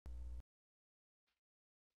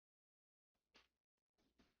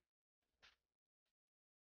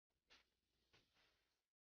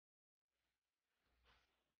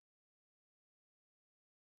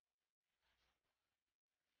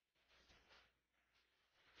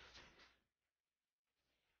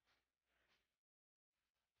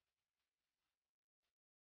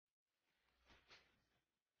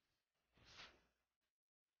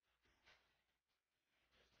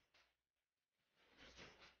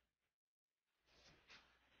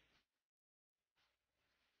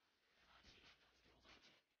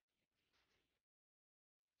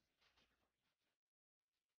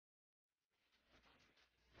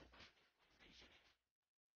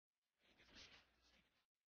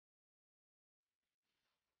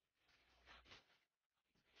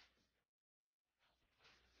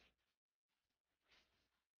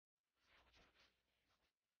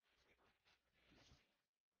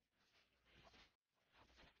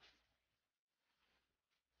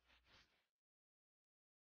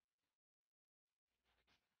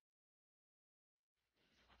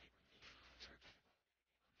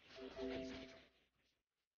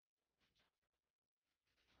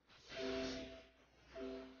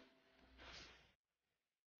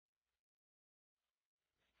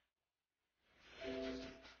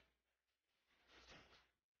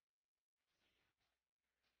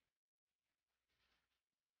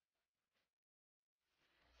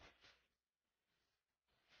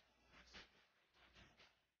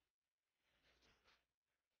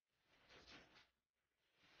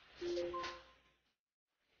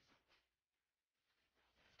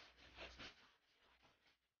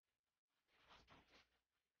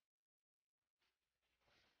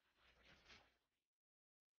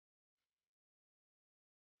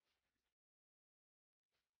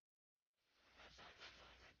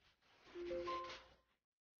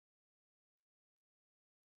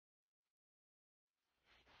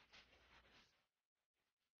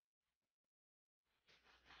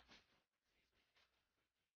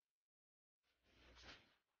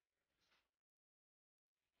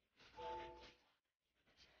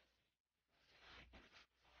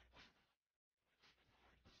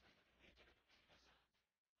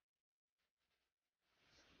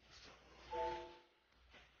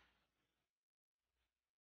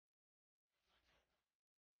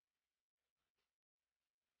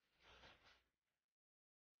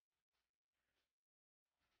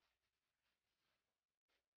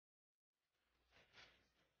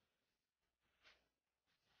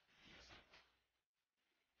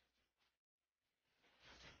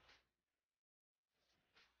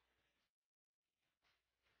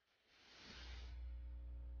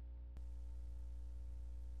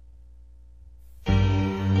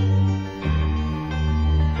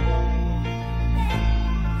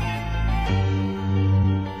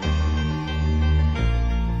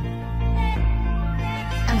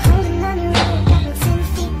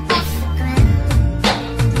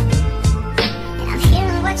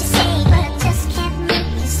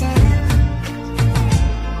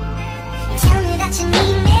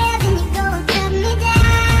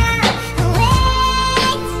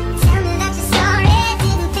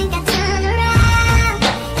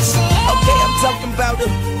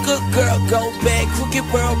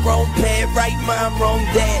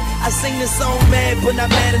Sing this song mad, but not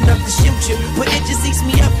mad enough to shoot you. But it just eats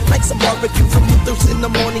me up like some barbecue from Luther's in the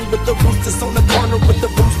morning with the roosters on the corner with the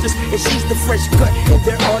roosters. And she's the fresh cut, and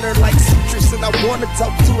they're on her like citrus. And I wanna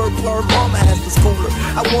talk to her, but her mama has to school her.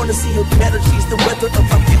 I wanna see her better, she's the weather of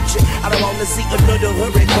our future. I don't wanna see another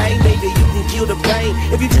hurricane, maybe you can kill the pain.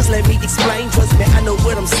 If you just let me explain, trust me, I know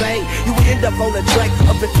what I'm saying. You end up on the track,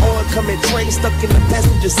 up in oncoming train, stuck in the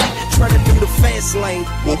passenger seat, trying to do the fast lane.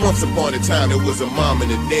 Well, once upon a time, there was a mom and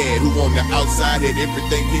a dad who on the outside had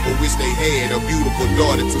everything people wish they had. A beautiful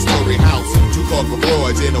daughter, two-story house, two-car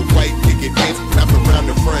garage, and a white picket fence wrapped around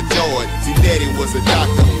the front yard. See, daddy was a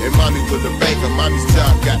doctor, and mommy was a banker. Mommy's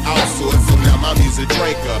job got outsourced, so now mommy's a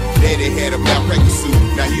drinker. Daddy had a malpractice suit,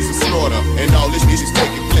 now he's a snorter. And all this shit is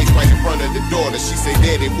taking place right in front of the daughter. She said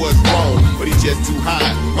daddy was wrong, but he just too high.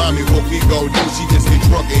 Mommy, what we gon' do? She just get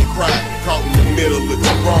drunk and cry. Caught in the middle of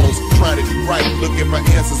two wrongs, trying to do right. Looking for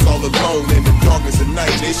answers all alone in the darkness of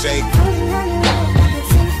night. They shake.